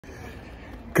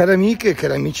Cari amiche e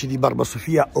cari amici di Barba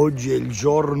Sofia, oggi è il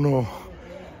giorno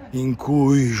in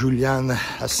cui Julian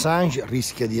Assange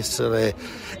rischia di essere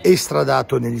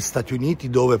estradato negli Stati Uniti,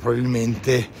 dove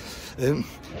probabilmente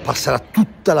passerà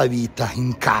tutta la vita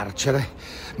in carcere,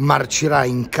 marcirà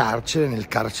in carcere, nel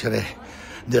carcere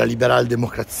della liberal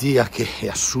democrazia che è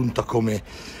assunta come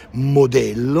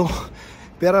modello,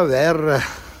 per aver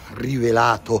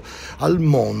rivelato al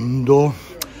mondo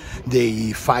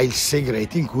dei file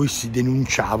segreti in cui si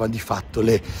denunciava di fatto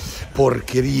le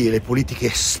porcherie, le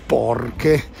politiche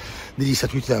sporche degli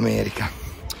Stati Uniti d'America.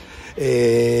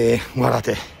 E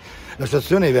guardate, la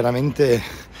situazione è veramente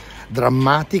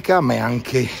drammatica, ma è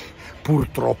anche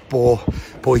purtroppo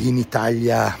poi in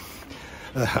Italia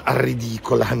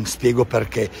ridicola. Mi spiego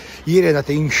perché. Ieri è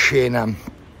andata in scena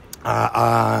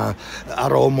a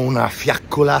Roma una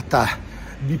fiaccolata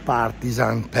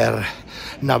bipartisan per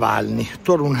Navalny.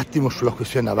 Torno un attimo sulla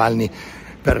questione Navalny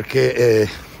perché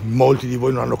molti di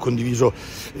voi non hanno condiviso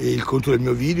il contenuto del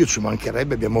mio video, ci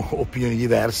mancherebbe, abbiamo opinioni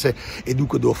diverse e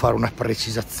dunque devo fare una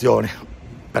precisazione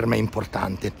per me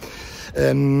importante.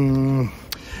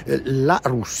 La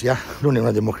Russia non è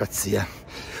una democrazia,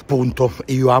 punto.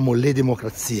 Io amo le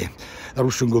democrazie. La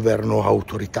Russia è un governo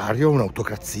autoritario,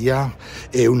 un'autocrazia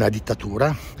e una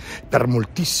dittatura. Per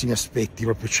moltissimi aspetti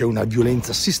proprio c'è una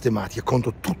violenza sistematica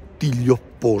contro tutti gli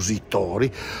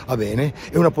oppositori, va bene?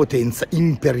 È una potenza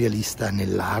imperialista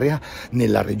nell'area,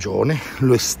 nella regione,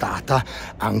 lo è stata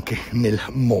anche nel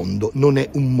mondo, non è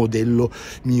un modello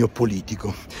mio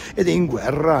politico ed è in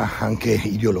guerra anche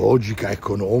ideologica,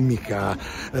 economica,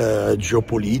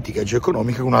 geopolitica,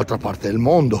 geoeconomica con un'altra parte del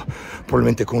mondo,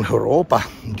 probabilmente con l'Europa,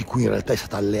 di cui in realtà è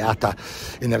stata alleata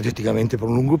energeticamente per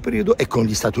un lungo periodo, e con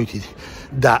gli Stati Uniti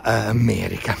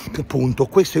d'America. Appunto,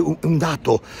 questo è un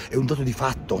dato di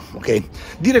fatto. Ok,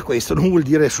 dire questo non vuol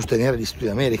dire sostenere gli Stati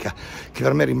Uniti d'America, che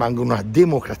per me rimangono una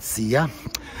democrazia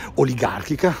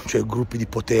oligarchica, cioè gruppi di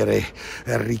potere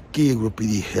ricchi, gruppi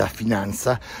di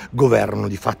finanza governano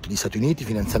di fatto gli Stati Uniti,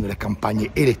 finanziando le campagne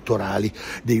elettorali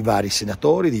dei vari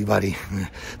senatori, dei vari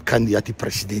candidati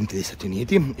presidenti degli Stati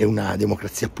Uniti. È una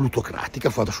democrazia plutocratica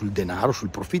fondata sul denaro, sul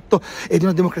profitto, ed è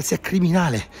una democrazia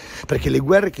criminale, perché le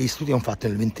guerre che gli Stati Uniti hanno fatto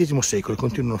nel XX secolo e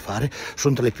continuano a fare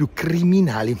sono tra le più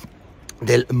criminali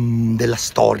della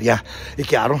storia. È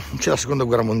chiaro, c'è la seconda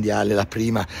guerra mondiale, la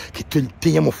prima, che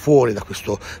teniamo fuori da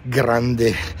questo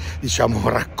grande, diciamo,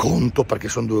 racconto, perché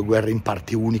sono due guerre in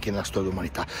parti uniche nella storia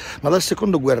dell'umanità, ma dal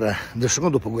secondo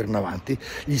dopoguerra in avanti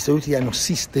gli Stati Uniti hanno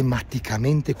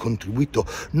sistematicamente contribuito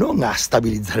non a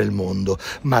stabilizzare il mondo,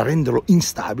 ma a renderlo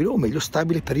instabile, o meglio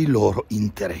stabile per i loro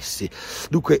interessi.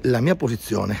 Dunque la mia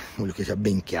posizione, voglio che sia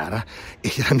ben chiara, è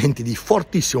chiaramente di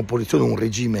fortissima opposizione a un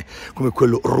regime come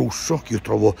quello russo, che io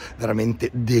trovo veramente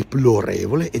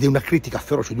deplorevole, ed è una critica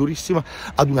feroce e durissima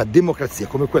ad una democrazia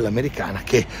come quella americana,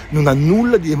 che non ha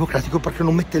nulla di democratico perché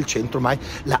non mette al centro mai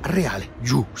la reale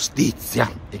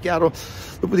giustizia. È chiaro?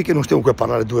 Dopodiché non stiamo qui a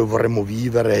parlare dove vorremmo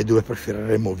vivere, dove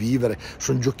preferiremmo vivere,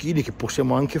 sono giochini che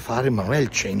possiamo anche fare, ma non è il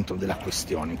centro della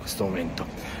questione in questo momento.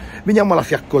 Veniamo alla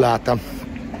fiaccolata.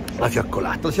 La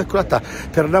fiaccolata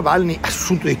per Navalny ha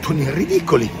assunto dei toni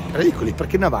ridicoli,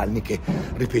 perché Navalny, che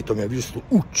ripeto mi ha visto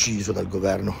ucciso dal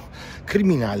governo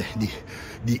criminale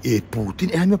di Putin,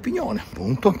 è la mia opinione,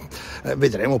 appunto.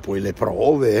 Vedremo poi le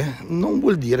prove. Non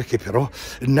vuol dire che però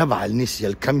Navalny sia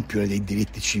il campione dei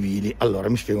diritti civili. Allora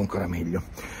mi spiego ancora meglio.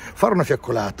 Fare una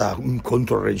fiaccolata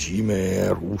contro il regime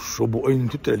russo, in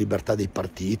tutte le libertà dei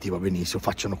partiti, va benissimo,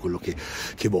 facciano quello che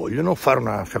vogliono. Fare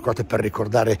una fiaccolata per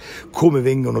ricordare come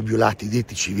vengono violati i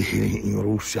diritti civili in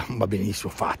Russia, va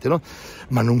benissimo, fatelo,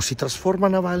 ma non si trasforma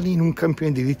Navalny in un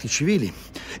campione dei diritti civili.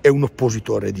 È un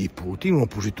oppositore di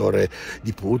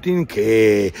Putin,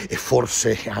 che è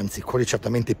forse, anzi quasi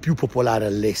certamente più popolare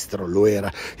all'estero, lo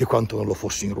era, che quanto non lo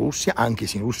fosse in Russia, anche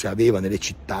se in Russia aveva nelle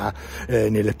città,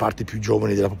 nelle parti più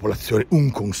giovani della popolazione,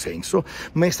 un consenso,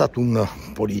 ma è stato un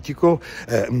politico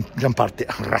in gran parte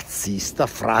razzista,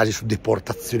 frasi su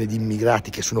deportazione di immigrati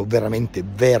che sono veramente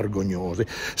vergognose,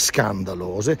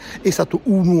 scandalose. È stato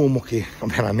un uomo che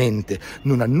veramente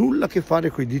non ha nulla a che fare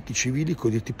con i diritti civili, con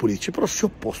i diritti politici, però si è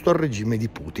opposto al regime di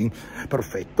Putin.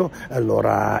 Perfetto,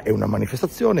 allora è una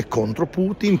manifestazione contro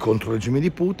Putin, contro il regime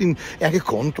di Putin e anche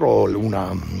contro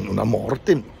una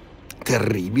morte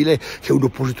terribile che un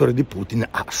oppositore di Putin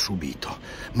ha subito,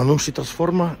 ma non si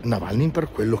trasforma Navalny per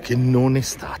quello che non è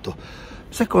stato.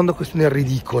 Seconda questione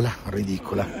ridicola.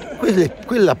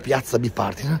 Quella piazza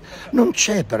bipartisan non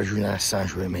c'è per Julian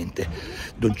Assange, ovviamente,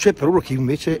 non c'è per uno che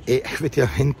invece è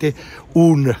effettivamente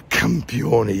un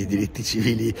campione di diritti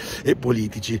civili e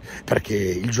politici, perché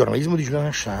il giornalismo di Julian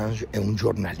Assange è un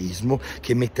giornalismo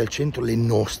che mette al centro le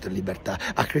nostre libertà,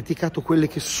 ha criticato quelle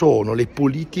che sono le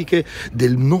politiche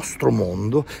del nostro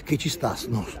mondo che ci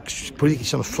stanno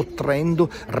sottraendo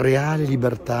reali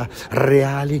libertà,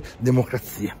 reali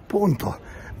democrazie, punto.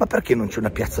 Ma perché non c'è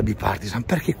una piazza bipartisan?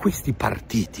 Perché questi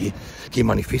partiti che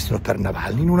manifestano per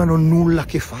Navalny non hanno nulla a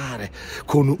che fare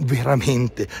con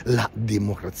veramente la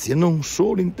democrazia, non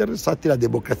sono interessati alla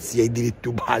democrazia, ai diritti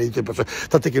umani,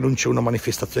 tant'è che non c'è una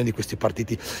manifestazione di questi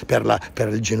partiti per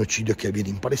il genocidio che avviene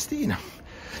in Palestina.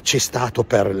 C'è stato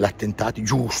per gli attentati,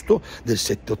 giusto, del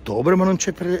 7 ottobre, ma non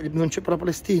c'è per la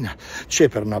Palestina. C'è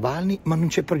per Navalny, ma non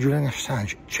c'è per Julian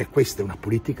Assange. Questa è una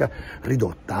politica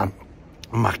ridotta a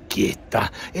macchietta,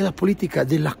 è la politica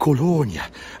della colonia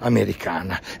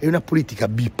americana, è una politica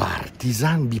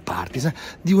bipartisan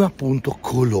di una appunto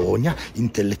colonia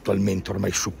intellettualmente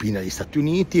ormai supina agli Stati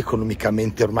Uniti,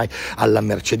 economicamente ormai alla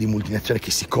mercé di multinazionali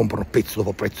che si comprano pezzo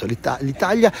dopo pezzo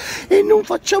l'Italia, e non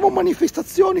facciamo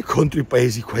manifestazioni contro i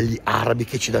paesi quelli arabi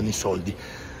che ci danno i soldi.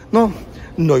 No,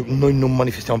 noi non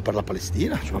manifestiamo per la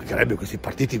Palestina, ci mancherebbe, questi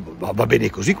partiti, va bene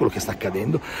così quello che sta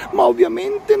accadendo, ma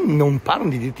ovviamente non parlano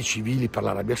di diritti civili per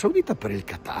l'Arabia Saudita, per il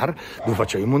Qatar, dove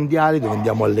facciamo i mondiali, dove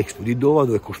andiamo all'Expo di Doha,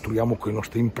 dove costruiamo con le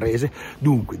nostre imprese,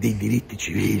 dunque dei diritti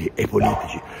civili e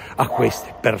politici. A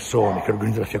queste persone che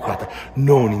organizzano la fiaccolata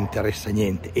non interessa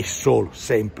niente, è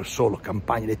sempre solo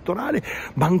campagna elettorale,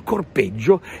 ma ancor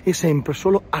peggio è sempre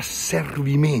solo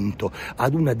asservimento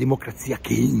ad una democrazia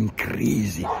che è in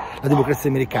crisi. La democrazia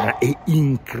americana è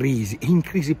in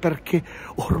crisi perché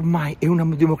ormai è una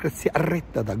democrazia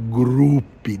retta da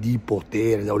gruppi di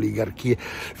potere, da oligarchie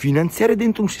finanziarie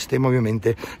dentro un sistema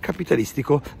ovviamente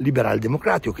capitalistico liberal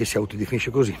democratico che si autodefinisce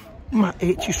così. Ma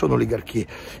ci sono oligarchie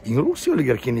in Russia e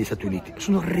oligarchie negli Stati Uniti,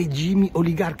 sono regimi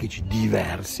oligarchici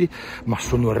diversi, ma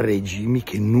sono regimi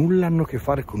che nulla hanno a che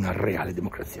fare con una reale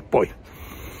democrazia. Poi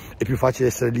è più facile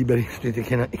essere liberi negli Stati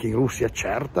Uniti che in Russia?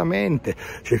 Certamente.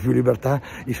 C'è più libertà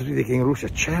negli Stati Uniti che in Russia?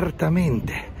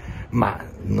 Certamente. Ma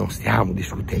non stiamo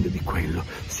discutendo di quello,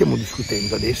 stiamo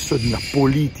discutendo adesso di una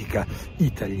politica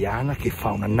italiana che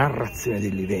fa una narrazione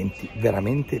degli eventi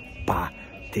veramente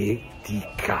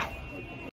patetica.